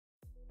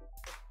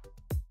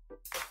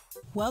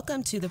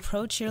Welcome to the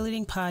Pro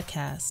Cheerleading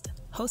Podcast,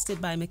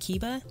 hosted by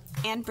Mhkeeba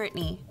and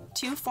Brittany,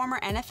 two former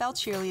NFL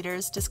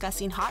cheerleaders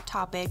discussing hot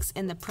topics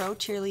in the pro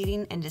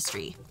cheerleading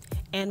industry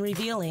and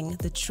revealing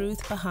the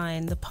truth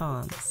behind the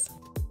poms.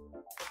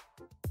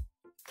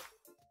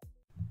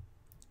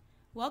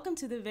 Welcome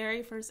to the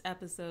very first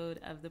episode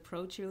of the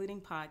Pro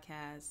Cheerleading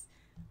Podcast.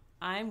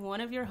 I'm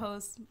one of your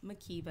hosts,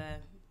 Mhkeeba.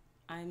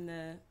 I'm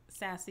the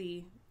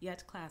sassy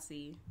yet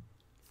classy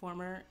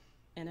former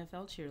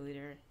NFL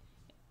cheerleader.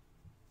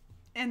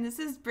 And this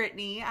is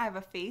Brittany. I have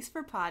a face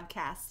for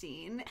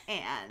podcasting,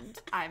 and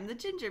I'm the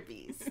ginger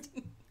beast.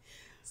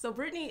 So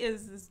Brittany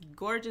is this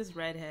gorgeous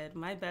redhead,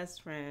 my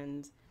best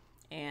friend,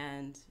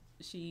 and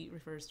she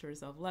refers to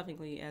herself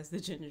lovingly as the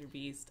ginger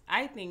beast.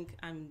 I think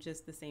I'm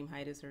just the same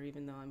height as her,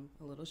 even though I'm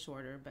a little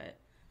shorter, but...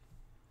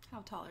 How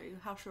tall are you?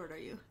 How short are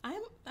you?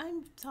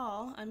 I'm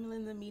tall. I'm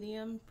in the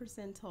medium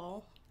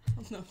percentile.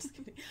 No, I'm just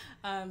kidding.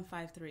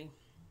 5'3"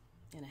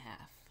 and a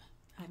half.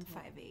 I'm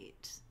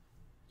 5'8".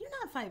 You're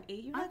not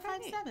 5'8". You're like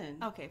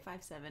 5'7". Okay,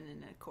 5'7"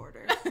 and a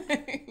quarter.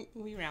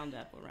 We round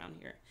up around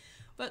here.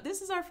 But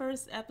this is our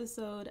first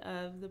episode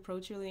of the Pro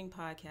Cheerleading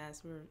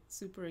Podcast. We're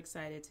super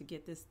excited to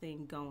get this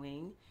thing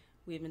going.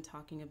 We've been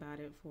talking about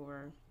it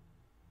for,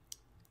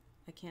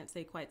 I can't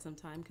say quite some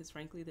time, because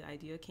frankly the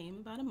idea came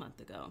about a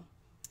month ago.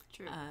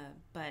 True.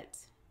 But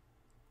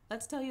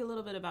let's tell you a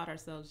little bit about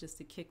ourselves just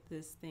to kick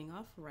this thing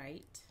off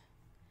right.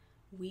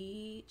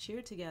 We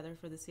cheered together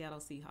for the Seattle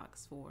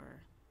Seahawks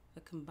for a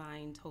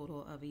combined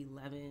total of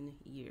 11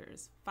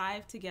 years.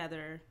 5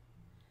 together,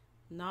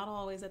 not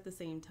always at the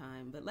same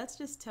time, but let's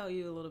just tell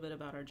you a little bit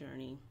about our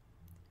journey,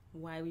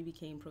 why we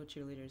became pro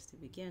cheerleaders to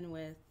begin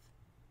with,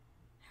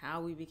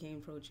 how we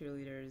became pro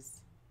cheerleaders,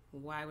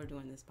 why we're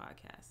doing this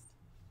podcast.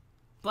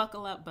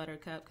 Buckle up,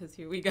 Buttercup, because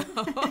here we go.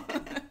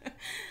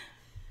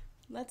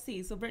 Let's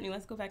see. So, Brittany,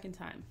 let's go back in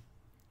time.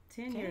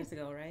 10 years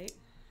ago, right?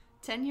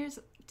 10 years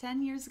ago.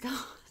 10 years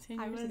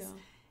I was ago.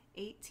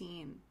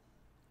 18.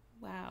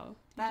 Wow.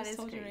 That is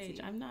told crazy. Your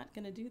age. I'm not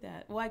going to do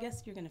that. Well, I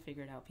guess you're going to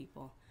figure it out,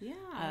 people. Yeah,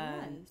 I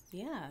was.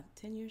 Yeah,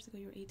 10 years ago,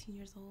 you were 18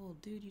 years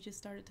old. Dude, you just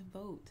started to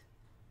vote.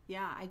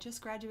 Yeah, I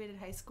just graduated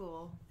high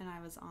school, and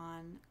I was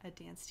on a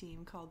dance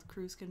team called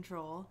Cruise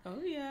Control. Oh,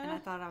 yeah. And I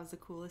thought I was the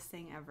coolest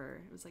thing ever.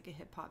 It was like a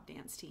hip-hop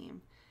dance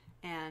team.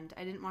 And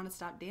I didn't want to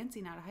stop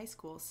dancing out of high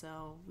school,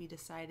 so we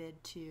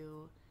decided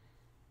to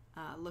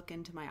look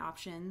into my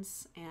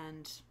options.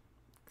 And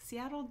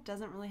Seattle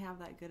doesn't really have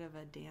that good of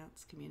a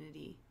dance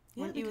community.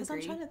 Yeah, Wouldn't you because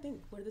agree? I'm trying to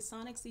think, were the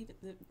Sonics even...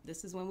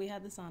 This is when we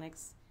had the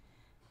Sonics.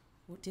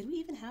 Did we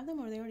even have them,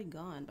 or were they already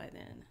gone by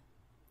then?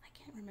 I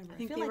can't remember. I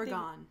think feel they like were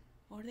gone.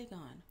 Or are they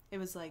gone? It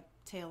was like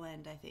tail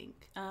end, I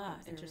think. Ah,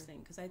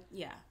 interesting. Because At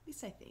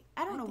least I think.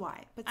 I don't know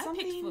why, but I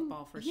something... picked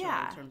football for sure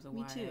in terms of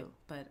me why. too.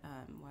 But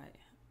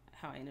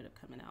how I ended up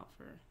coming out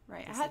for...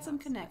 Right. the I had some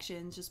Seahawks.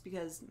 connections just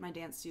because my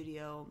dance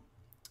studio,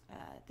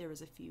 there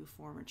was a few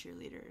former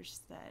cheerleaders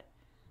that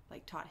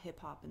like taught hip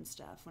hop and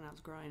stuff when I was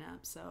growing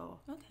up. So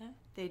Okay.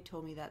 they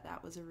told me that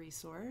that was a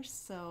resource.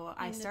 So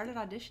I started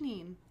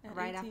auditioning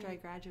right 18. after I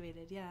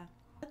graduated. Yeah.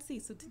 Let's see.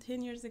 So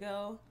 10 years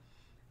ago,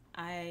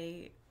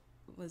 I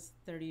was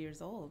 30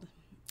 years old,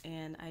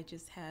 and I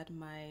just had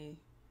my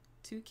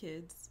 2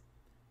 kids'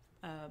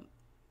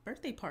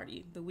 birthday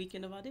party the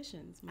weekend of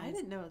auditions. I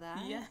didn't know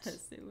that.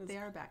 Yes, it was. They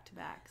are back to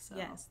back. So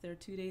Yes, they're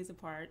 2 days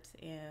apart,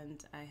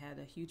 and I had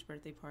a huge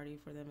birthday party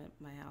for them at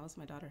my house.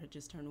 My daughter had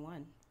just turned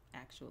 1,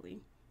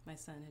 actually. My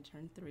son had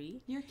turned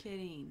 3. You're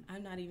kidding.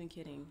 I'm not even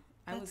kidding.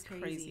 I That's was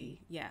crazy.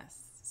 Yes.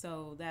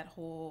 So that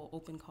whole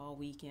open call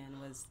weekend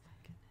was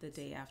the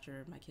day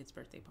after my kid's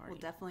birthday party. We'll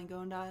definitely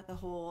go into the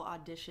whole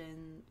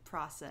audition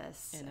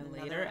process in a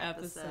another later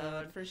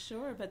episode for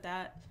sure. But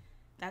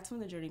that's when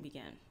the journey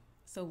began.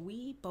 So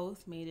we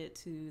both made it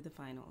to the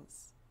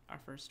finals, our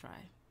first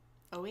try.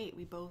 Oh wait,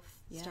 we both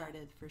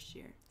started first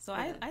year. So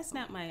I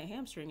snapped my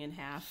hamstring in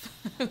half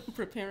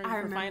preparing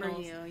I for remember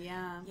finals. you,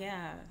 yeah.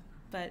 Yeah.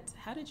 But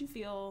how did you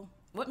feel?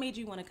 What made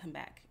you want to come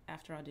back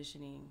after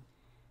auditioning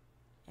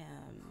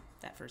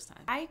that first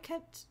time? I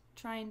kept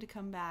trying to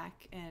come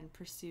back and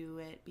pursue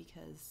it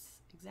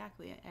because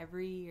exactly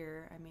every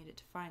year I made it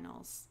to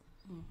finals.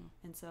 Mm-hmm.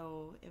 And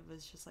so it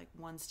was just like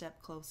one step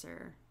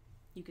closer.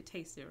 You could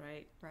taste it,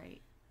 right?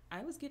 Right.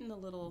 I was getting a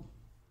little,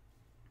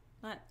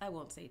 I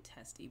won't say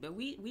testy, but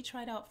we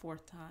tried out 4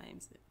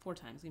 times. 4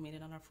 times. We made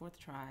it on our 4th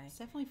try. It's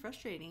definitely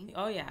frustrating.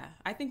 Oh, yeah.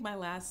 I think my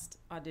last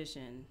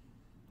audition,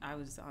 I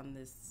was on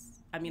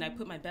this, I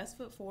put my best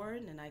foot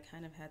forward, and I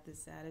kind of had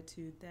this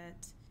attitude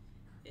that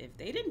if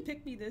they didn't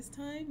pick me this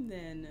time,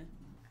 then...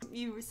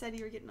 You said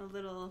you were getting a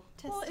little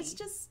testy. Well, it's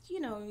just,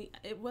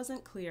 it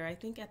wasn't clear. I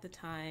think at the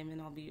time,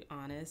 and I'll be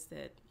honest,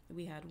 that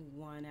we had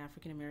one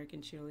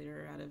African-American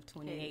cheerleader out of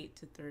 28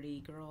 to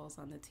 30 girls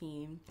on the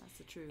team. That's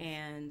the truth.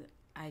 And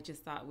I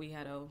just thought we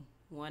had a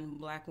one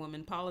black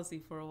woman policy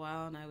for a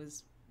while, and I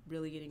was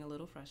really getting a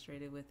little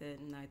frustrated with it.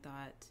 And I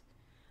thought,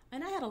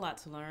 and I had a lot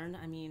to learn.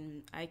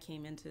 I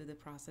came into the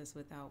process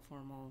without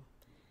formal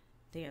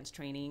dance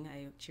training.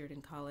 I cheered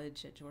in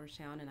college at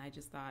Georgetown, and I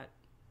just thought,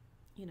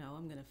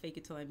 I'm going to fake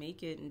it till I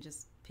make it and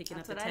just picking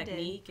That's up the what I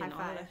technique did. and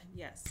High all five. that.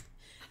 Yes,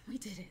 we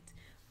did it.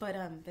 But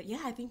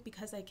yeah, I think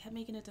because I kept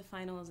making it to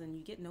finals and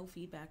you get no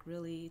feedback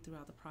really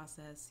throughout the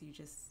process, you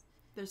just,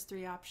 There's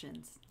 3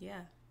 options.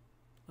 yeah.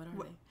 What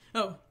are they?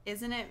 Oh.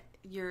 Isn't it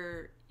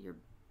your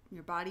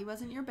body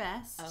wasn't your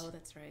best? Oh,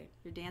 that's right.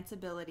 Your dance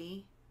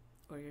ability.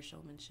 Or your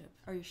showmanship.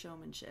 Or your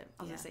showmanship.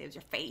 I was Yeah. going to say it was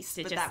your face.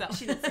 Did but yourself.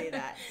 she didn't say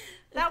that.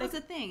 That was the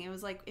thing. It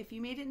was like, if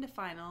you made it into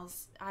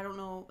finals, I don't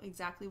know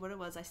exactly what it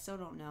was. I still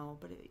don't know.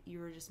 But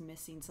you were just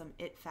missing some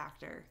it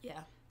factor.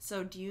 Yeah.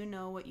 So do you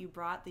know what you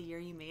brought the year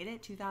you made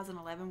it?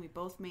 2011, we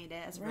both made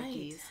it as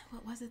rookies.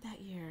 What was it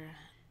that year?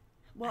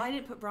 Well, I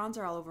didn't put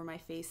bronzer all over my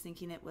face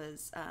thinking it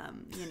was,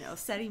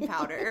 setting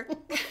powder.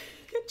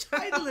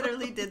 I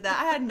literally did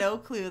that. I had no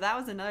clue. That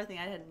was another thing.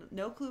 I had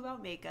no clue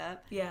about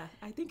makeup. Yeah,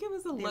 I think it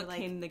was the look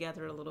came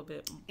together a little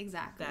bit.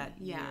 Exactly. That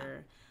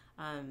year.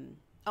 And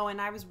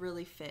I was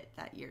really fit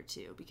that year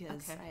too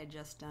because I had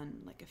just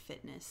done like a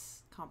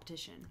fitness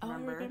competition.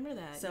 Remember? I remember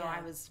that. So yeah.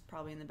 I was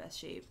probably in the best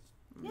shape.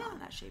 I'm not in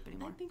that shape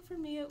anymore. I think for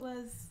me it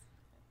was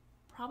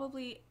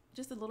probably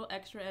just a little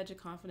extra edge of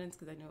confidence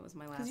because I knew it was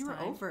my last time. Because you were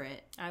over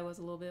it. I was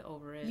a little bit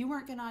over it. You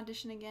weren't going to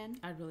audition again?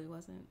 I really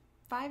wasn't.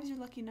 5 is your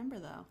lucky number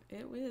though.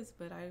 It was,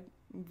 but I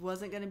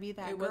wasn't going to be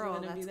that girl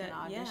that's going to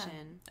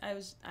audition. Yeah.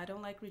 I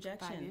don't like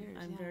rejection. 5 years,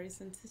 I'm very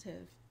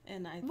sensitive.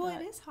 And I Well,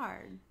 thought, it is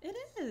hard. It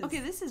is. Okay,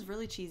 this is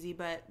really cheesy,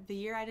 but the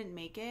year I didn't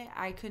make it,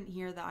 I couldn't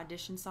hear the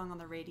audition song on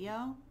the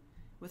radio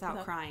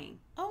without crying.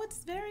 Oh,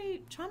 it's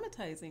very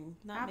traumatizing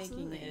not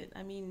Absolutely. making it.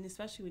 I mean,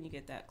 especially when you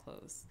get that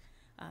close.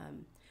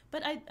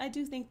 But I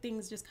do think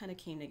things just kind of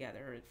came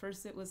together. At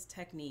first it was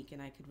technique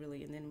and I could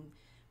really, and then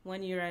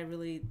one year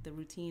the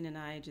routine and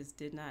I just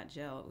did not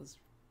gel. It was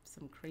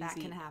some crazy. That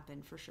can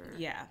happen for sure.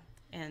 Yeah.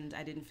 And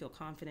I didn't feel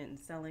confident in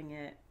selling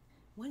it.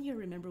 One year,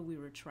 remember, we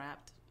were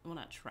trapped. Well,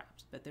 not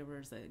trapped, but there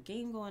was a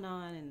game going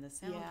on and the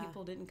sound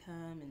people didn't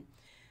come. And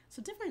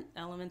so different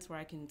elements where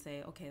I can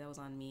say, okay, that was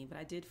on me. But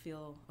I did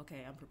feel,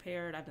 okay, I'm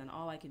prepared. I've done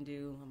all I can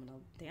do. I'm going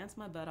to dance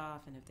my butt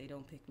off. And if they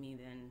don't pick me,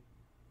 then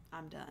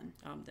I'm done.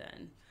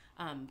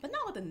 But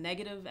not with a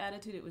negative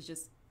attitude. It was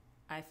just,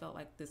 I felt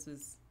like this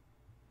is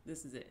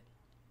it.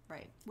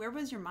 Right. Where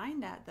was your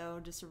mind at, though,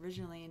 just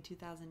originally in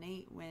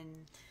 2008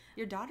 when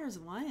your daughters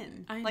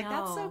won? I like, know.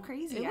 That's so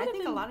crazy. I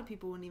think a lot of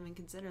people wouldn't even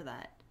consider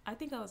that. I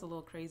think I was a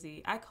little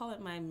crazy. I call it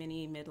my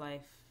mini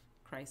midlife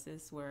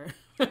crisis where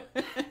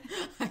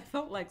I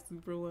felt like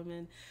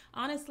Superwoman.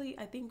 Honestly,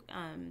 I think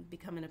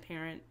becoming a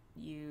parent,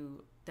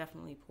 you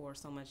definitely pour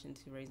so much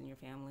into raising your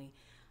family.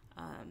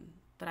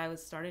 But I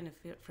was starting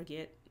to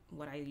forget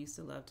what I used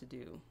to love to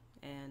do.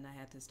 And I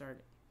had to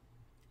start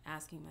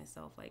asking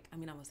myself, like, I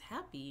mean, I was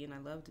happy and I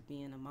loved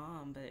being a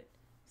mom, but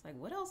it's like,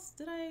 what else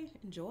did I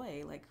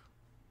enjoy? Like,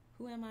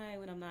 who am I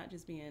when I'm not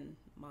just being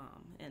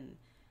mom? And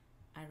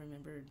I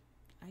remembered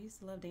I used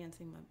to love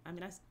dancing. I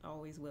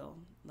always will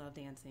love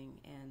dancing.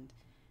 And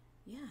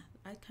yeah,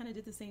 I kind of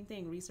did the same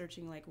thing,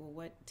 researching like, well,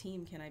 what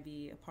team can I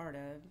be a part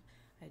of?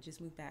 I just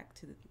moved back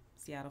to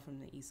Seattle from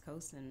the East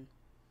Coast, and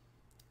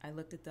I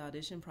looked at the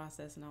audition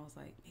process and I was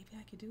like, maybe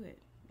I could do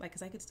it. Like,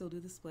 cause I could still do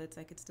the splits.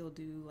 I could still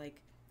do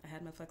like, I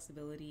had my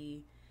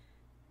flexibility.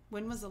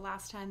 When was the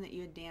last time that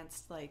you had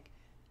danced, like,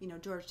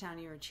 Georgetown,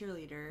 you were a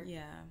cheerleader.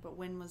 Yeah. But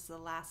when was the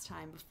last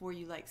time before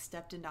you, like,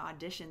 stepped into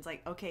auditions?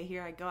 Like, okay,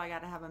 here I go. I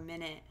got to have a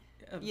minute,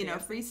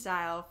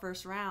 freestyle,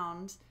 first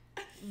round.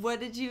 What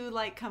did you,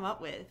 like, come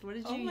up with? What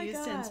did you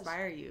use to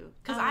inspire you?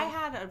 Because I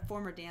had a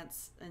former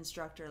dance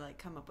instructor, like,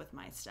 come up with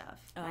my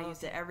stuff. I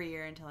used it every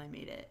year until I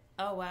made it.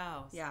 Oh,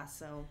 wow. Yeah,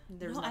 so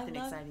there's nothing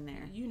exciting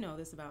there. You know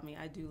this about me.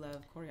 I do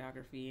love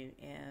choreography,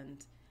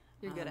 and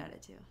you're good at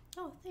it, too.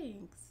 Oh,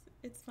 thanks.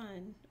 It's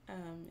fun.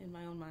 In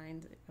my own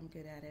mind, I'm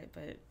good at it.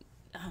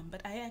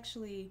 But I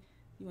actually,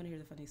 you want to hear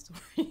the funny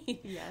story?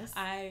 Yes.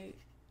 I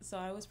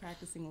was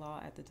practicing law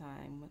at the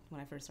time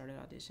when I first started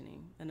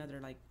auditioning.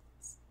 Another, like,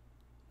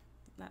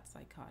 not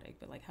psychotic,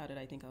 but like, how did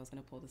I think I was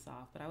going to pull this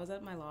off? But I was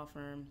at my law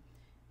firm,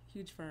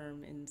 huge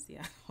firm in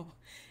Seattle,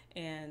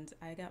 and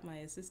I got my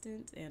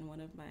assistant and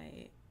one of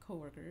my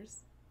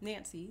coworkers,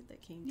 Nancy,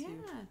 that came to.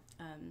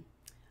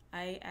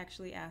 I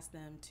actually asked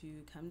them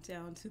to come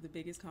down to the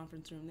biggest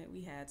conference room that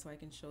we had so I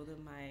can show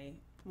them my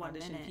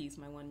audition piece,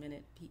 my 1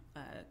 minute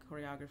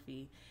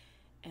choreography.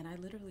 And I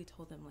literally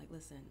told them, like,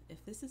 listen,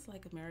 if this is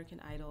like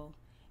American Idol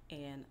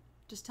and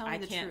just tell me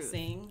the truth. I can't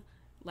sing,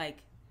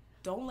 like,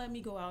 don't let me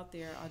go out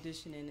there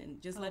auditioning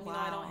and just let me know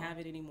I don't have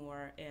it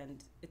anymore.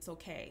 And it's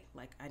okay.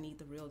 Like, I need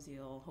the real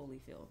deal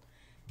Holyfield.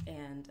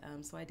 And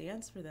so I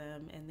danced for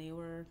them, and they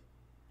were,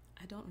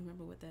 I don't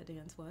remember what that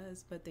dance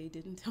was, but they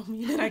didn't tell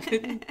me that I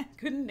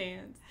couldn't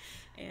dance.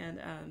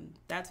 And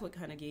that's what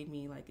kind of gave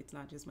me, like, it's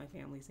not just my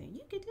family saying,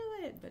 you could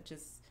do it, but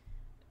just...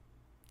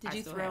 Did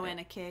you throw in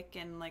a kick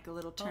and, like, a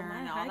little turn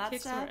and all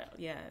that stuff?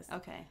 Yes.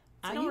 Okay.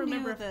 So I don't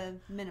remember the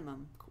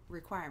minimum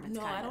requirements.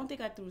 No, I don't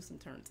think I threw some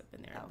turns up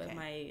in there. Okay. But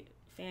my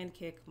fan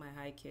kick, my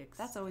high kicks.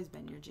 That's always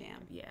been your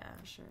jam. Yeah.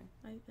 For sure.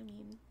 I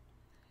mean,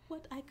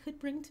 what I could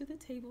bring to the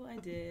table, I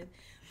did.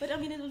 But, I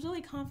mean, it was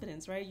really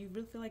confidence, right? You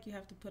really feel like you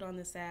have to put on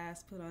the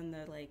sass, put on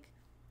the, like,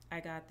 I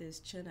got this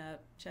chin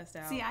up, chest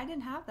out. See, I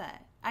didn't have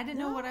that. I didn't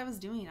know what I was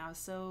doing. I was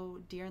so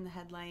deer in the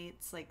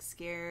headlights, like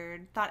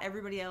scared. Thought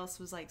everybody else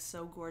was like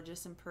so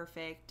gorgeous and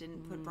perfect.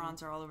 Didn't put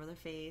bronzer all over their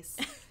face.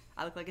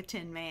 I looked like a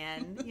Tin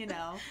Man, you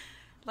know.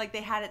 Like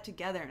they had it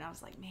together, and I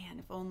was like, man,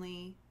 if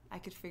only I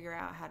could figure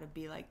out how to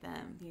be like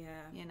them.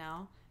 Yeah. You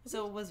know?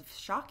 So it was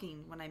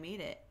shocking when I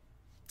made it.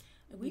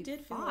 We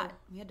did fought.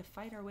 We had to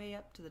fight our way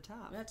up to the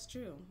top. That's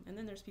true. And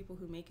then there's people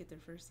who make it their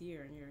first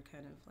year, and you're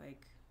kind of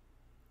like,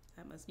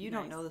 that must be You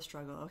nice. don't know the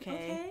struggle,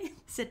 okay?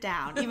 Sit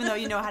down. Even though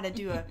you know how to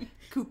do a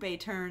coupe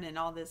turn and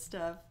all this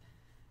stuff.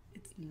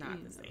 It's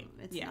not the same.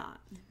 It's not.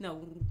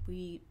 No,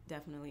 we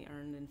definitely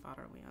earned and fought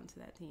our way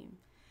onto that team.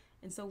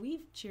 And so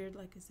we've cheered,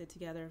 like I said,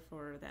 together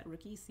for that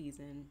rookie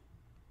season.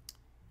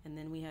 And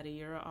then we had a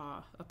year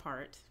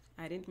apart.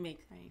 I didn't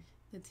make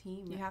the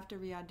team. You have to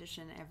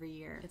re-audition every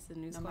year. It's the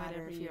new no squad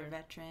matter every if year. you're a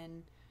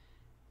veteran,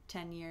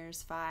 10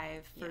 years,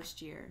 5,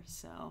 first year.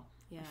 So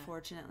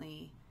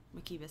unfortunately,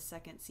 Mhkeeba's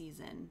second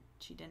season,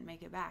 she didn't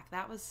make it back.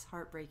 That was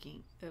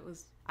heartbreaking. It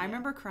was. I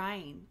remember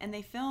crying. And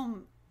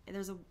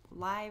there's a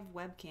live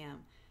webcam.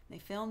 They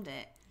filmed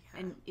it. Yeah.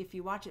 And if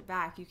you watch it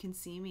back, you can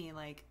see me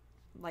like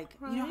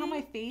you know how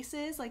my face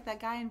is, like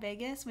that guy in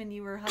Vegas when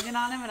you were hugging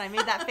on him and I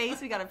made that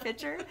face, we got a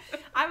picture.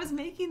 I was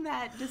making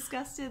that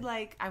disgusted,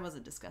 like, I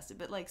wasn't disgusted,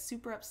 but like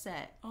super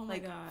upset. Oh my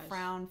gosh.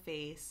 Frown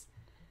face.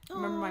 I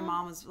remember my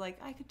mom was like,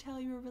 I could tell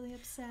you were really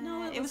upset.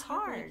 No, it was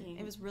hard.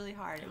 It was really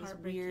hard. It was a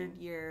weird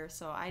year.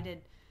 So I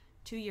did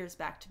 2 years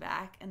back to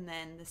back, and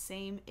then the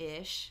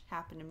same-ish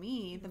happened to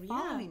me the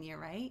following year,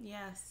 right?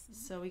 Yes.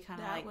 So we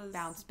kind of like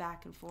bounced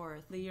back and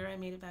forth. The year I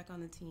made it back on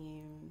the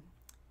team.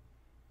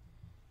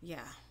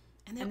 Yeah.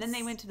 And then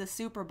they went to the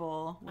Super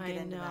Bowl. We'll get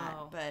into that.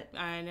 But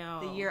I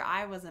know. The year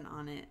I wasn't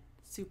on it,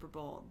 Super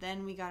Bowl.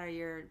 Then we got our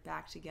year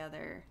back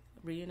together.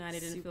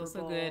 Reunited and it feels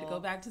so good.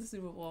 Go back to the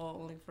Super Bowl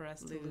only for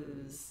us to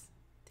lose.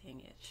 Dang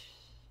it.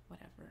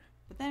 Whatever.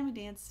 But then we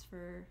danced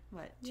for,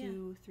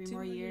 2, 3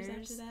 more years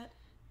after that.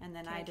 And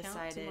then I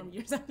decided, 2 more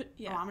years after,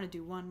 I'm going to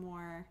do one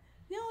more.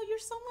 No, you're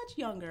so much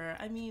younger.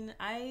 I mean,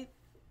 I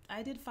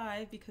did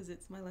 5 because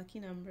it's my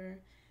lucky number.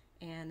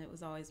 And it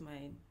was always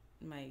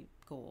my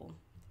goal.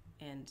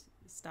 And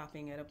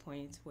stopping at a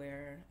point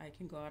where I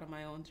can go out on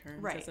my own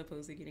terms as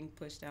opposed to getting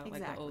pushed out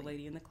like the old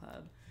lady in the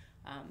club.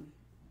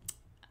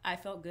 I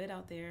felt good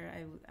out there.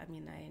 I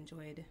mean, I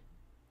enjoyed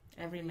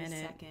every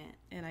minute. Second.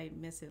 And I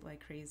miss it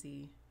like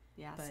crazy.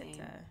 Yeah,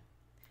 same.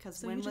 Because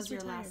so when was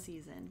your last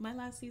season? My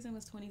last season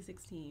was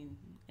 2016,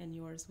 and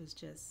yours was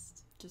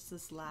just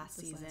this last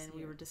season.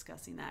 We were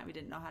discussing that. We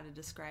didn't know how to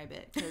describe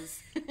it because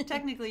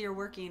technically you're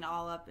working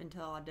all up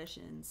until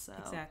auditions. So.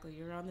 Exactly.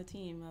 You're on the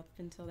team up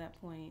until that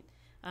point.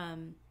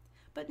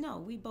 But no,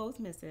 we both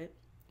miss it.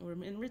 We're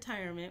in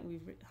retirement.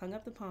 We've hung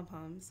up the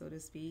pom-poms, so to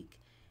speak.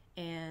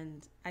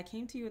 And I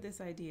came to you with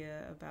this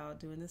idea about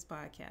doing this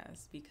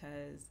podcast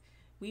because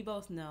we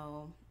both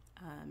know,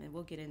 and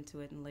we'll get into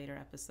it in later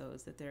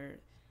episodes, that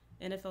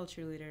NFL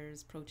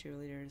cheerleaders, pro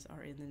cheerleaders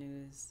are in the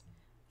news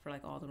for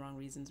like all the wrong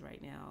reasons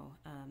right now.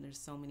 There's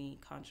so many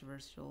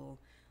controversial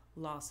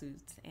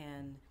lawsuits,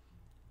 and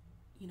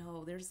you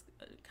know, there's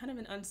kind of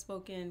an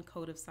unspoken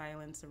code of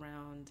silence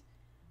around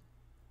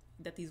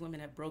that these women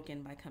have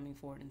broken by coming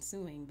forward and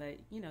suing. But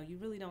you know, you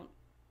really don't.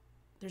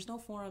 There's no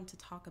forum to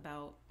talk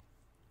about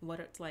what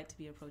it's like to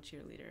be a pro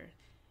cheerleader,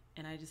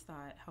 and I just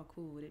thought, how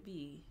cool would it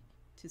be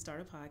to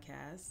start a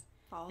podcast?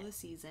 Follow the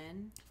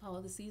season.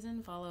 Follow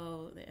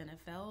the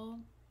NFL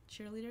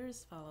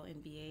cheerleaders. Follow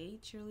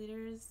NBA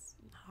cheerleaders.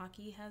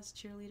 Hockey has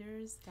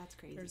cheerleaders. That's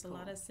crazy. There's a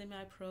lot of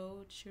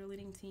semi-pro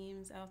cheerleading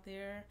teams out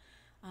there.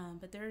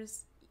 But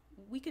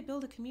we could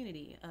build a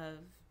community of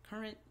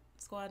current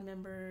squad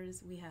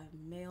members. We have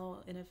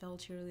male NFL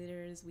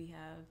cheerleaders.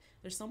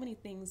 There's so many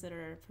things that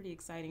are pretty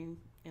exciting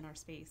in our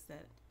space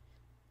that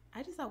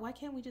I just thought, why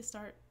can't we just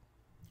start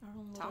our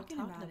own talking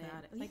about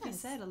it? Like you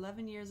said,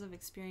 11 years of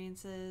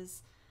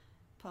experiences,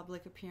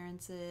 public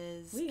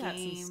appearances, we got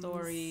games. Some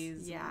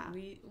stories. Yeah.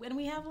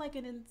 We have like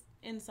an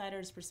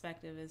insider's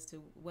perspective as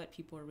to what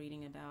people are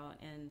reading about.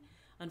 And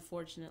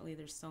unfortunately,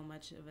 there's so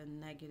much of a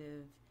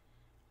negative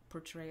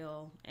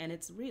portrayal, and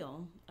it's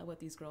real, what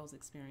these girls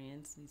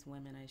experience, these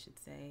women, I should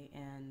say.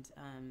 And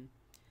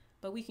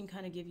but we can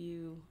kind of give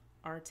you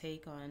our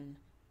take on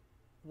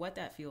what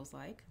that feels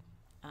like.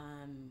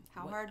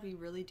 How hard we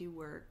really do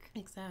work.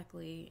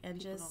 Exactly. And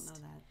people just don't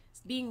know that.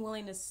 Being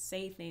willing to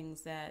say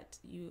things that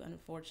you,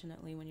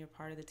 unfortunately, when you're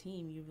part of the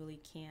team, you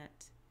really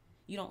can't,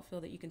 you don't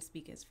feel that you can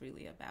speak as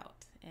freely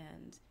about.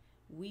 And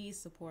we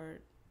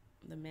support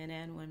the men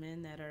and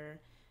women that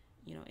are,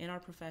 you know, in our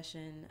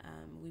profession.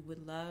 We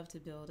would love to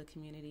build a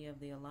community of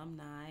the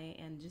alumni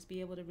and just be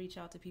able to reach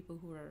out to people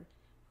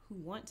who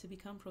want to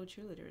become pro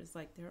cheerleaders.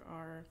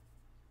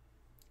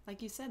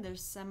 Like you said,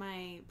 there's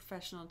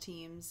semi-professional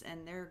teams,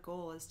 and their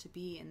goal is to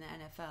be in the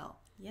NFL.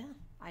 Yeah.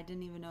 I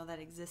didn't even know that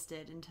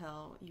existed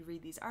until you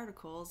read these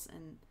articles,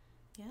 and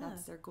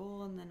that's their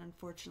goal. And then,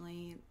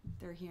 unfortunately,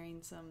 they're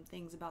hearing some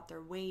things about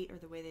their weight or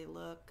the way they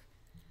look.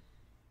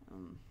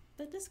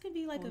 But this could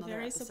be like Whole a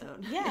very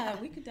episode. yeah,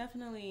 we could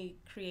definitely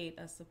create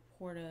a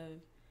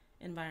supportive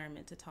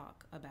environment to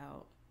talk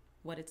about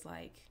what it's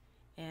like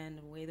and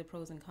weigh the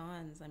pros and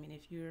cons. I mean,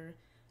 if you're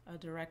a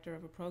director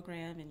of a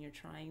program and you're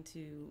trying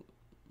to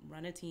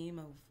run a team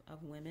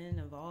of women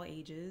of all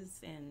ages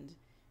and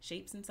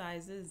shapes and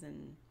sizes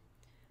and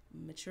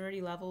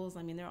maturity levels,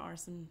 I mean, there are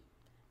some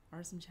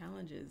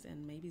challenges,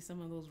 and maybe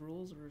some of those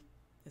rules were,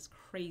 as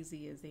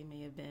crazy as they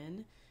may have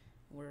been,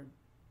 were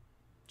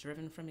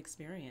driven from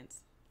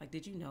experience. Like,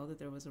 did you know that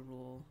there was a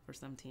rule for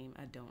some team?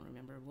 I don't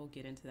remember. We'll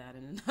get into that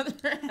in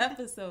another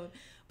episode.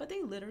 But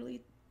they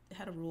literally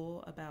had a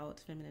rule about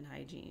feminine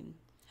hygiene,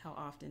 how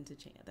often to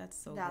change. That's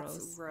so gross.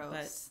 That's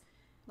gross.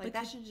 But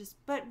that should just...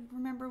 But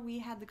remember, we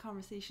had the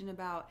conversation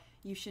about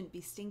you shouldn't be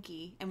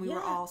stinky, and we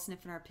were all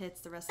sniffing our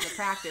pits the rest of the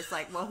practice.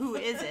 Like, well, who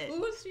is it?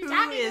 Who is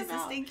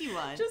the stinky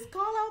one? Just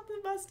call out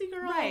the musty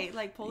girl. Right.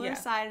 Like, pull her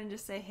aside and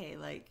just say, hey,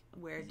 like,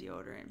 wear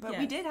deodorant. But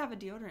we did have a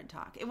deodorant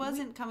talk. It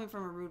wasn't coming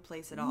from a rude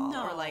place at all.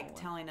 No. Or, like,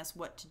 telling us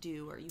what to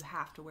do or you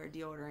have to wear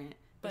deodorant.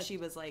 But she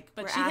was like,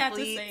 but we're she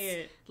athletes. had to say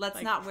it. Let's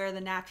like, not wear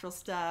the natural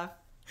stuff.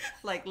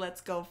 Like,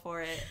 let's go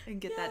for it and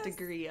get that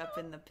degree up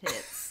in the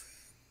pits.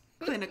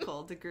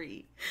 Clinical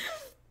degree.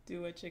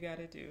 Do what you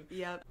gotta do.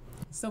 Yep.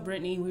 So,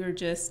 Brittany, we were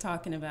just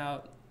talking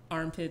about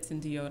armpits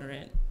and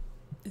deodorant.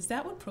 Is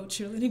that what Pro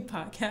Cheerleading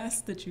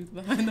Podcast, The Truth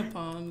Behind the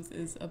Palms,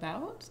 is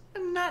about?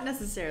 Not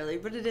necessarily,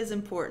 but it is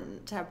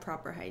important to have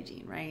proper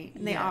hygiene, right?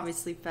 And they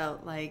obviously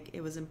felt like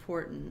it was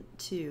important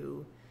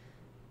to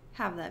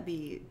have that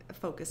be a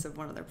focus of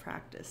one of their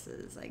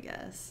practices, I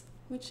guess.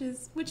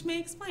 Which may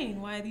explain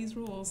why these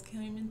rules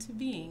came into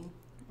being.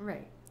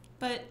 Right.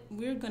 But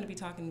we're going to be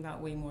talking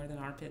about way more than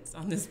armpits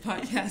on this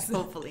podcast.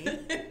 Hopefully.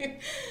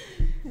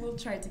 We'll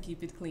try to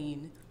keep it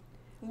clean.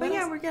 But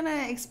yeah, we're going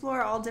to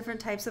explore all different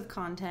types of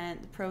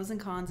content, the pros and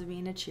cons of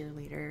being a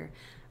cheerleader,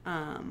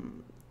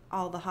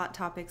 all the hot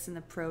topics in the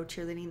pro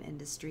cheerleading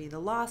industry, the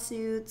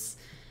lawsuits.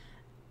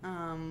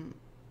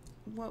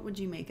 What would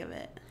you make of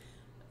it?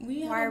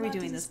 Why are we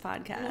doing this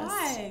podcast?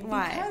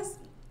 Why? Because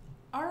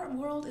our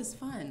world is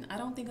fun. I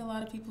don't think a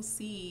lot of people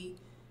see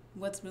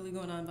what's really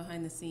going on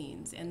behind the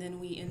scenes, and then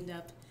we end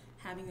up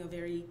having a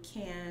very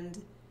canned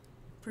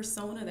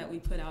persona that we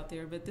put out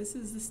there, but this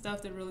is the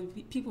stuff that really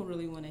people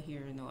really want to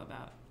hear and know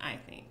about. I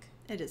think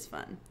it is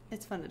fun.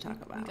 It's fun to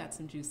talk about. We got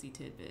some juicy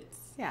tidbits.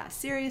 Yeah,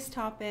 serious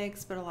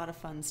topics, but a lot of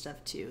fun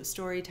stuff too.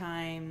 Story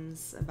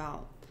times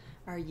about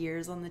our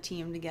years on the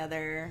team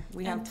together.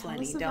 We have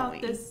plenty, don't we? Tell us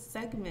about this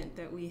segment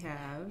that we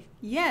have.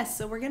 Yes,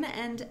 so we're going to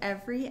end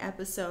every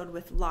episode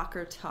with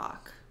locker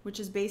talk, which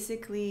is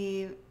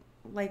basically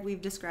like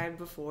we've described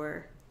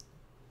before.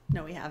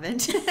 No, we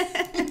haven't.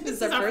 This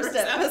is our first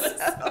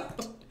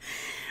episode.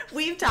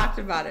 We've talked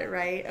about it,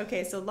 right?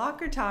 Okay, so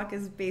locker talk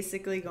is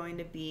basically going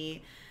to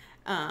be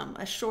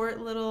a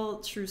short little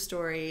true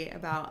story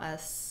about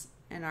us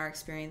and our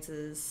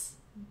experiences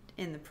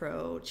in the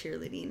pro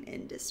cheerleading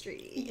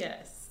industry.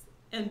 Yes.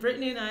 And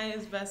Brittany and I,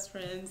 as best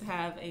friends,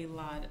 have a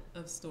lot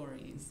of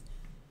stories.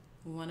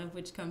 One of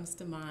which comes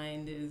to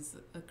mind is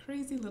a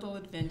crazy little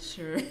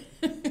adventure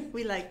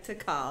we like to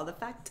call the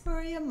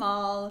Factoria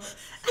Mall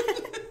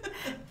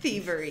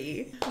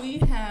thievery. We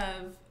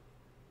have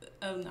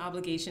an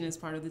obligation as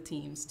part of the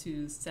teams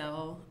to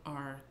sell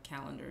our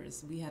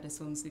calendars. We had a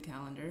swimsuit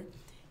calendar,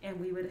 and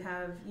we would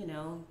have,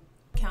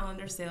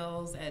 calendar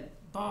sales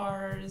at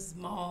bars,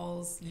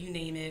 malls, you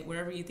name it,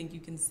 wherever you think you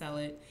can sell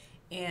it.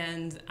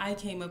 And I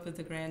came up with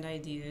the grand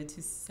idea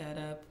to set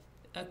up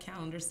a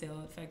calendar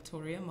sale at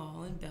Factoria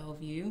Mall in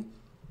Bellevue,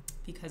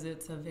 because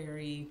it's a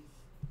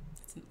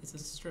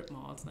strip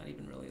mall. It's not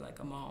even really like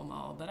a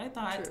mall, but I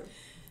thought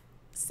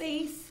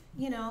safe,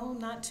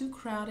 not too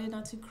crowded,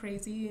 not too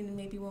crazy, and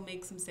maybe we'll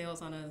make some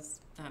sales on us,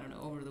 I don't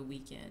know, over the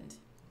weekend.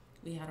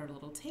 We had our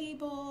little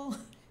table.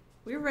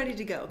 We were ready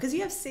to go because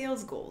you have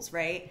sales goals,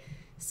 right?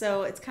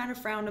 So it's kind of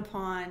frowned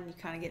upon. You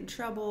kind of get in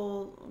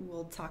trouble.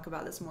 We'll talk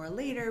about this more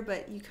later,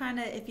 but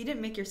if you didn't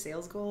make your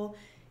sales goal,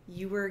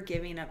 you were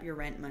giving up your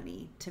rent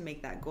money to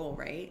make that goal,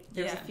 right?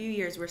 There was a few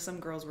years where some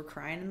girls were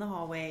crying in the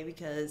hallway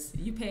because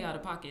you pay out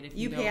of pocket if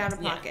you pay out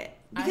of pocket.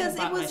 Because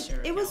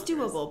it was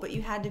doable, but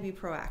you had to be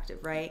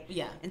proactive, right?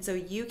 Yeah. And so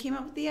you came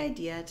up with the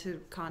idea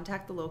to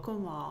contact the local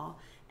mall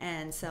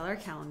and sell our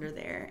calendar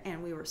there,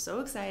 and we were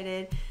so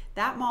excited.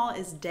 That mall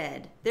is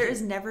dead. There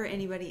is never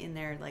anybody in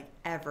there, like,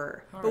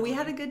 ever. Hardly. But we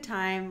had a good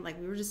time. Like,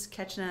 we were just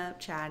catching up,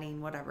 chatting,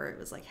 whatever. It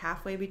was like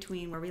halfway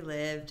between where we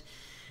lived.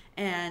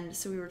 And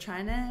so we were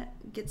trying to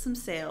get some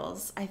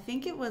sales. I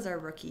think it was our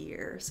rookie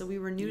year, so we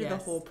were new to the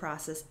whole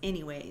process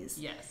anyways.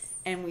 Yes.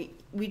 And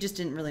we just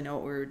didn't really know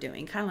what we were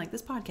doing, kind of like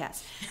this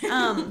podcast.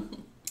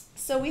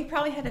 So we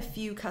probably had a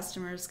few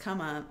customers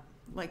come up,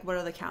 like, what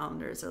are the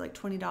calendars? They're like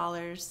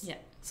 $20. Yeah.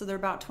 So they're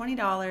about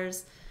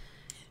 $20.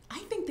 I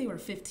think they were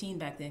 $15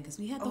 back then because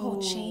we had the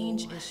whole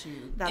change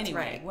issue. That's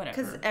right. Whatever.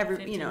 Because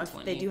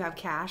if they do have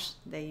cash,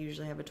 they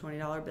usually have a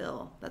 $20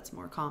 bill. That's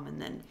more common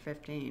than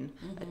 15,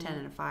 a 10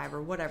 and a 5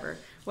 or whatever,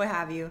 what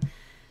have you.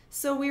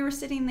 So we were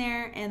sitting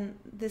there, and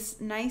this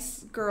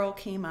nice girl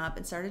came up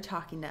and started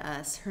talking to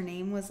us. Her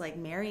name was like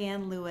Mary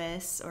Ann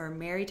Lewis or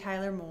Mary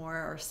Tyler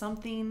Moore or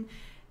something,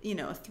 you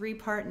know, a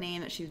 3-part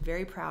name that she was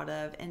very proud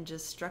of, and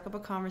just struck up a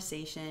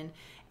conversation.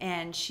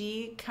 And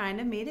she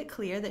kind of made it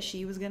clear that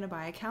she was going to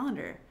buy a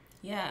calendar.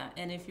 Yeah,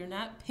 and if you're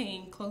not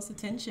paying close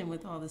attention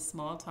with all the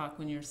small talk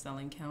when you're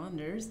selling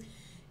calendars,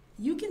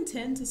 you can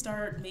tend to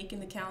start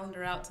making the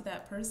calendar out to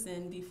that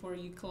person before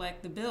you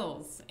collect the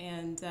bills.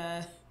 And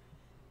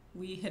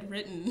we had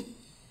written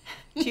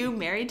to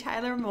Mary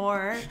Tyler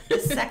Moore the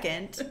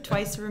second,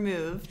 twice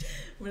removed,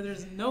 where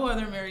there's no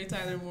other Mary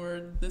Tyler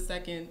Moore the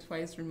second,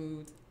 twice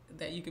removed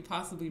that you could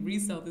possibly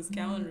resell this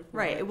calendar for.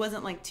 Right. It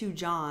wasn't like to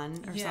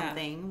John or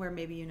something where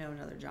maybe you know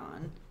another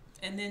John.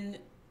 And then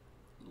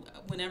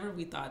whenever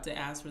we thought to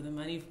ask for the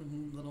money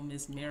from little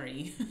Miss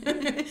Mary,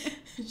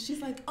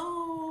 she's like,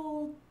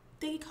 "Oh,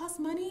 they cost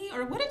money?"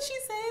 Or what did she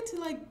say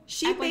to like?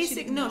 She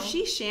basically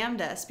she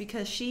shammed us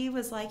because she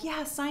was like,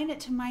 "Yeah, sign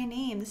it to my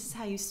name. This is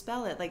how you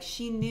spell it." Like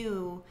she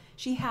knew,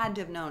 she had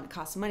to have known it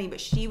cost money,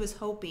 but she was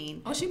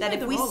hoping that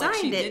if we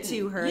signed it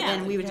to her,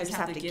 then we would just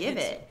have to give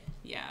it.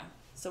 Yeah.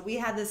 So we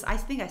had this. I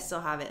think I still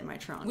have it in my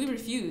trunk. We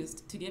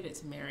refused to give it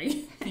to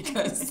Mary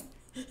because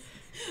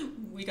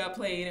we got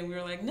played, and we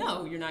were like,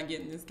 "No, you're not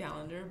getting this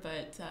calendar."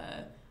 But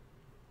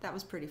that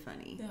was pretty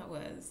funny. That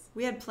was.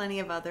 We had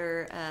plenty of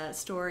other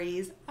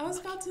stories. I was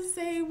about to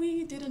say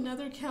we did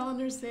another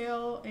calendar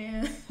sale,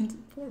 and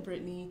poor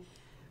Brittany.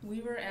 We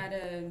were at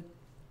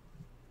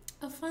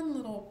a fun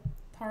little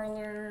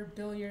parlor,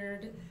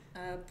 billiard,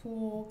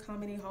 pool,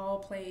 comedy hall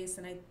place,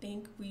 and I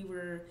think we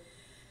were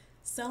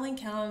selling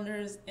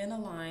calendars in a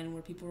line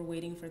where people were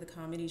waiting for the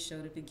comedy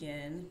show to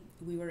begin.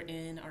 We were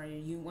in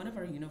one of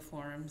our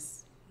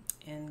uniforms,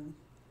 and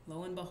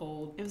lo and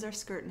behold, it was our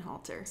skirt and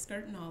halter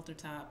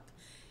top.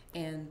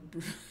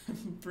 And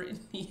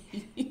Brittany,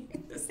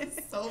 this is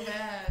so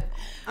bad.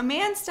 A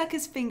man stuck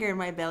his finger in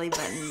my belly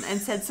button and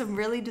said some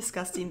really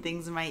disgusting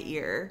things in my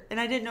ear. And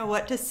I didn't know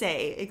what to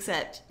say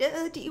except,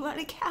 do you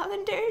want a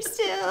calendar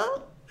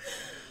still?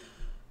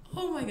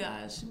 Oh my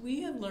gosh.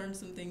 We have learned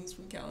some things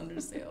from calendar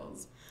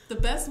sales. The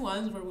best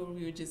ones were where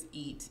we would just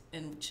eat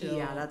and chill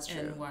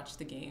and watch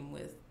the game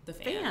with the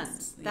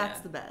fans. That's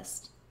the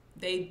best.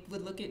 They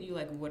would look at you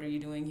like, what are you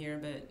doing here?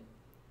 But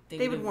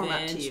they would warm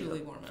up to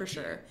you, for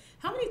sure.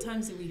 How many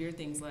times did we hear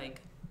things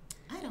like,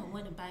 I don't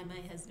want to buy my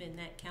husband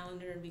that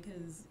calendar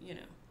because, you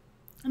know.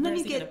 And then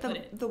you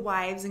get the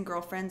wives and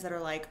girlfriends that are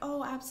like,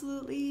 oh,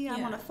 absolutely, I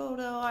want a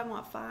photo, I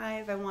want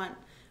 5, I want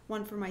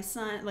one for my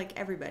son, like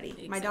everybody.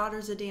 Exactly. My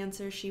daughter's a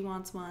dancer, she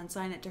wants one,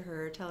 sign it to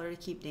her, tell her to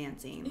keep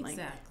dancing. Exactly.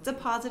 Like, it's a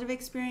positive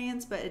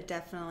experience, but it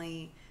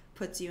definitely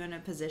puts you in a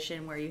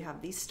position where you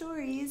have these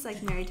stories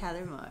like Mary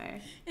Tyler Moore.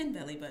 And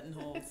belly button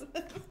holes.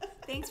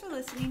 Thanks for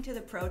listening to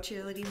the Pro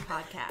Cheerleading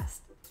Podcast.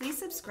 Please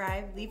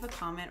subscribe, leave a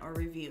comment, or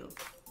review.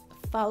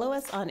 Follow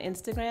us on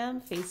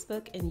Instagram,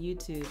 Facebook, and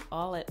YouTube,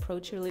 all at Pro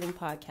Cheerleading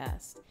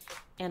Podcast.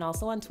 And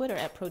also on Twitter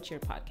at Pro Cheer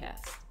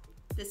Podcast.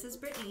 This is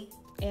Brittany.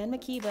 And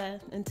Mhkeeba.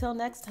 Until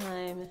next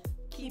time,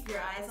 keep your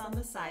eyes on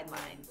the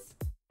sidelines.